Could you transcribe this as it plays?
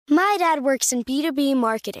My dad works in B2B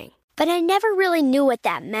marketing, but I never really knew what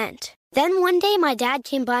that meant. Then one day my dad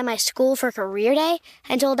came by my school for career day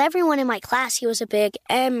and told everyone in my class he was a big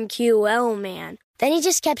MQL man. Then he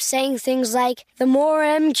just kept saying things like, the more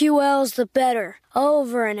MQLs, the better,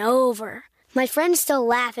 over and over. My friends still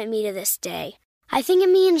laugh at me to this day. I think it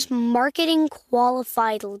means marketing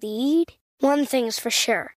qualified lead. One thing's for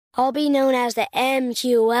sure. I'll be known as the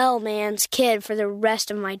MQL man's kid for the rest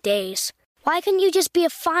of my days. Why couldn't you just be a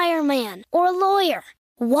fireman or a lawyer?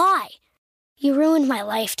 Why? You ruined my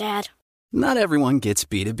life, Dad. Not everyone gets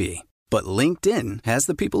B2B, but LinkedIn has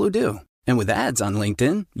the people who do. And with ads on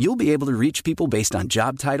LinkedIn, you'll be able to reach people based on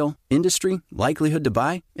job title, industry, likelihood to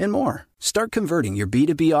buy, and more. Start converting your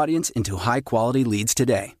B2B audience into high-quality leads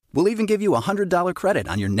today. We'll even give you a $100 credit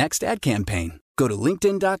on your next ad campaign. Go to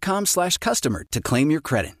linkedin.com/customer to claim your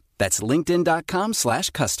credit. That's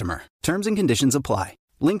linkedin.com/customer. Terms and conditions apply.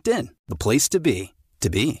 LinkedIn, the place to be, to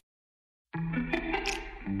be.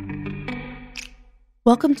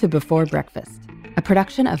 Welcome to Before Breakfast, a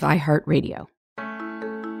production of iHeartRadio.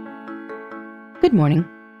 Good morning.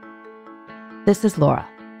 This is Laura.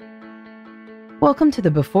 Welcome to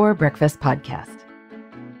the Before Breakfast podcast.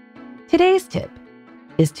 Today's tip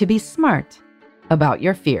is to be smart about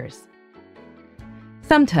your fears.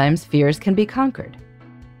 Sometimes fears can be conquered,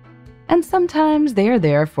 and sometimes they are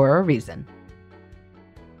there for a reason.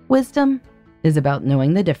 Wisdom is about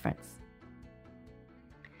knowing the difference.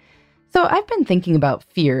 So I've been thinking about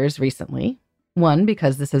fears recently, one,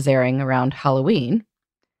 because this is airing around Halloween,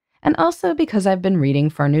 and also because I've been reading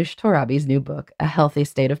Farnoosh Torabi's new book, A Healthy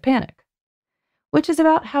State of Panic, which is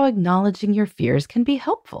about how acknowledging your fears can be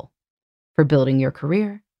helpful for building your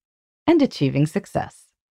career and achieving success.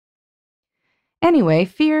 Anyway,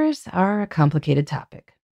 fears are a complicated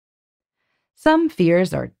topic. Some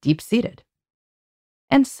fears are deep-seated,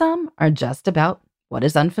 and some are just about what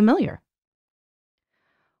is unfamiliar.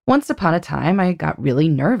 Once upon a time, I got really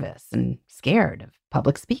nervous and scared of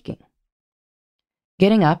public speaking.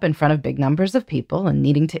 Getting up in front of big numbers of people and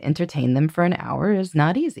needing to entertain them for an hour is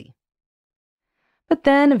not easy. But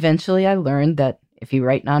then eventually I learned that if you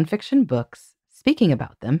write nonfiction books, speaking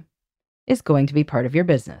about them is going to be part of your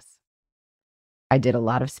business. I did a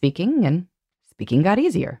lot of speaking, and speaking got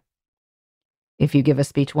easier. If you give a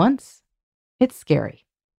speech once, it's scary.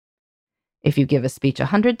 If you give a speech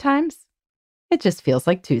 100 times, it just feels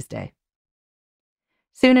like Tuesday.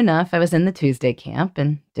 Soon enough, I was in the Tuesday camp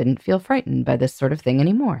and didn't feel frightened by this sort of thing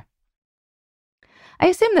anymore. I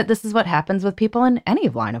assume that this is what happens with people in any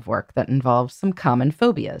line of work that involves some common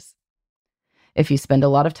phobias. If you spend a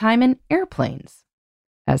lot of time in airplanes,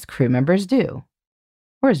 as crew members do,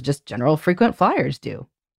 or as just general frequent flyers do,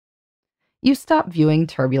 you stop viewing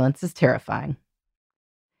turbulence as terrifying.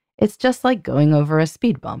 It's just like going over a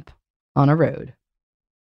speed bump on a road.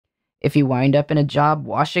 If you wind up in a job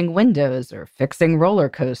washing windows or fixing roller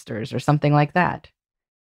coasters or something like that,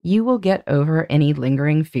 you will get over any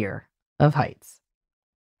lingering fear of heights.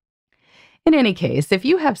 In any case, if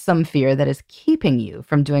you have some fear that is keeping you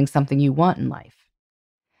from doing something you want in life,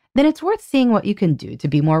 then it's worth seeing what you can do to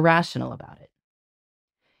be more rational about it.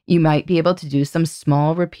 You might be able to do some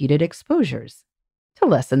small repeated exposures to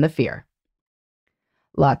lessen the fear.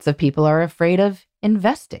 Lots of people are afraid of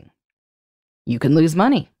investing. You can lose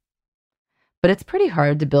money. But it's pretty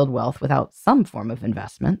hard to build wealth without some form of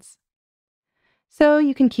investments. So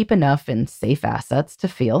you can keep enough in safe assets to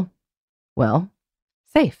feel, well,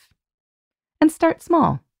 safe. And start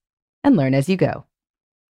small and learn as you go.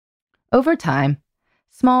 Over time,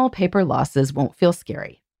 small paper losses won't feel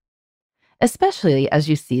scary, especially as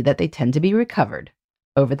you see that they tend to be recovered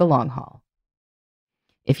over the long haul.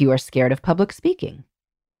 If you are scared of public speaking,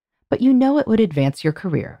 but you know it would advance your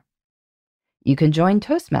career, you can join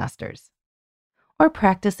Toastmasters, or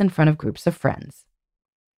practice in front of groups of friends,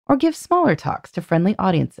 or give smaller talks to friendly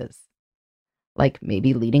audiences, like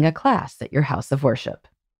maybe leading a class at your house of worship.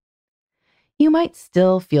 You might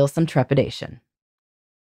still feel some trepidation,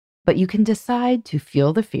 but you can decide to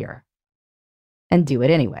feel the fear and do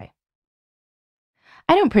it anyway.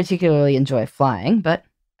 I don't particularly enjoy flying, but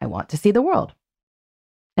I want to see the world.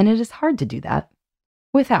 And it is hard to do that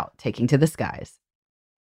without taking to the skies.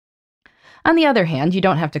 On the other hand, you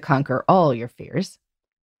don't have to conquer all your fears.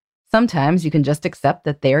 Sometimes you can just accept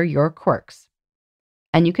that they're your quirks,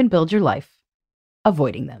 and you can build your life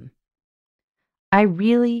avoiding them. I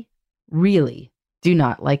really do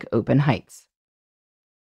not like open heights.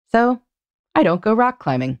 So I don't go rock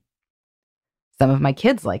climbing. Some of my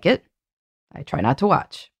kids like it. I try not to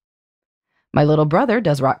watch. My little brother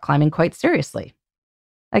does rock climbing quite seriously.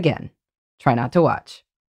 Again, try not to watch.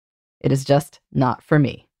 It is just not for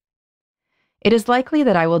me. It is likely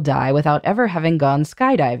that I will die without ever having gone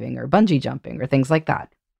skydiving or bungee jumping or things like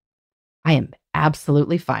that. I am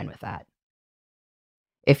absolutely fine with that.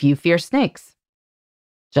 If you fear snakes,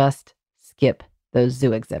 just skip those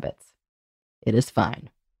zoo exhibits. It is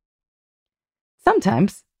fine.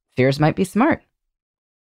 Sometimes fears might be smart.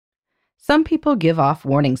 Some people give off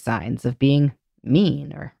warning signs of being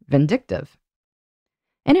mean or vindictive.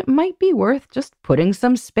 And it might be worth just putting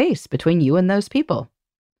some space between you and those people,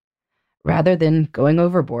 rather than going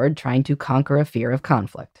overboard trying to conquer a fear of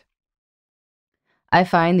conflict. I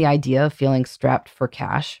find the idea of feeling strapped for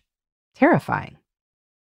cash terrifying,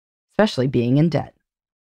 especially being in debt.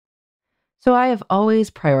 So I have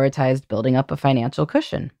always prioritized building up a financial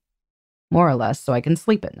cushion, more or less so I can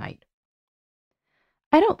sleep at night.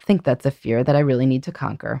 I don't think that's a fear that I really need to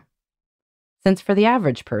conquer, since for the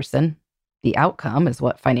average person, the outcome is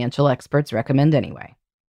what financial experts recommend anyway.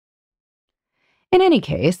 In any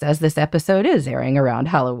case, as this episode is airing around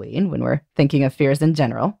Halloween when we're thinking of fears in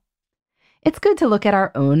general, it's good to look at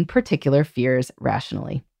our own particular fears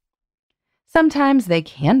rationally. Sometimes they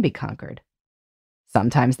can be conquered.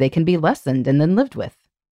 Sometimes they can be lessened and then lived with,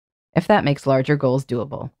 if that makes larger goals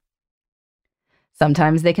doable.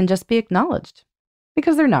 Sometimes they can just be acknowledged,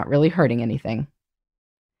 because they're not really hurting anything.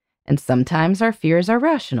 And sometimes our fears are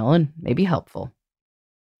rational and maybe helpful.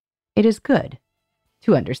 It is good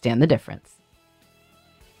to understand the difference.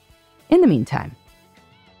 In the meantime,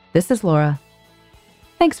 this is Laura.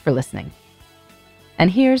 Thanks for listening.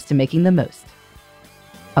 And here's to making the most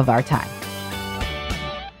of our time.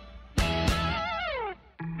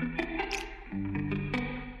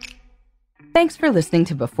 Thanks for listening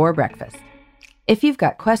to Before Breakfast. If you've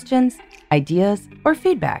got questions, ideas, or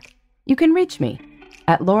feedback, you can reach me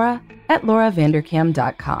at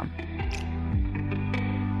laura@lauravanderkam.com.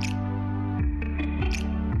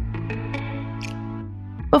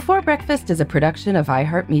 Before Breakfast is a production of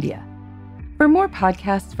iHeartMedia. For more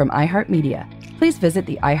podcasts from iHeartMedia, please visit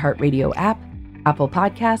the iHeartRadio app, Apple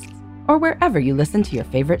Podcasts, or wherever you listen to your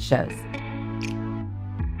favorite shows.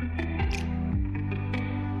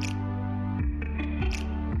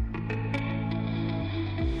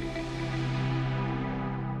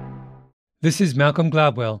 This is Malcolm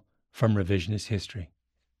Gladwell from Revisionist History.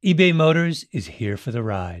 eBay Motors is here for the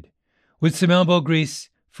ride. With some elbow grease,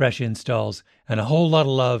 fresh installs, and a whole lot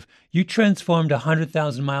of love, you transformed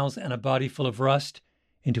 100,000 miles and a body full of rust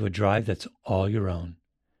into a drive that's all your own.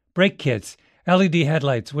 Brake kits, LED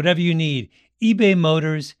headlights, whatever you need, eBay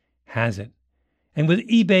Motors has it. And with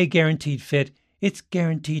eBay Guaranteed Fit, it's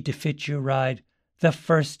guaranteed to fit your ride the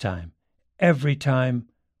first time, every time,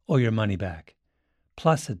 or your money back.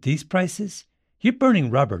 Plus, at these prices, you're burning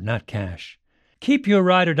rubber, not cash. Keep your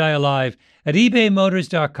ride or die alive at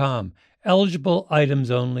ebaymotors.com. Eligible items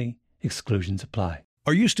only. Exclusions apply.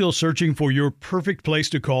 Are you still searching for your perfect place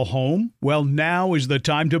to call home? Well, now is the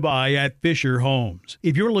time to buy at Fisher Homes.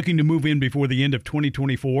 If you're looking to move in before the end of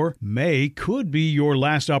 2024, May could be your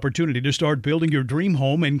last opportunity to start building your dream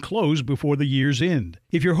home and close before the year's end.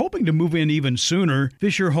 If you're hoping to move in even sooner,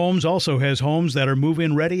 Fisher Homes also has homes that are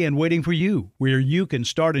move-in ready and waiting for you, where you can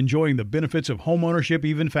start enjoying the benefits of homeownership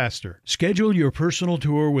even faster. Schedule your personal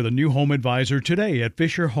tour with a new home advisor today at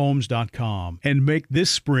FisherHomes.com and make this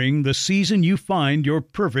spring the season you find your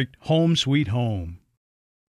perfect home sweet home.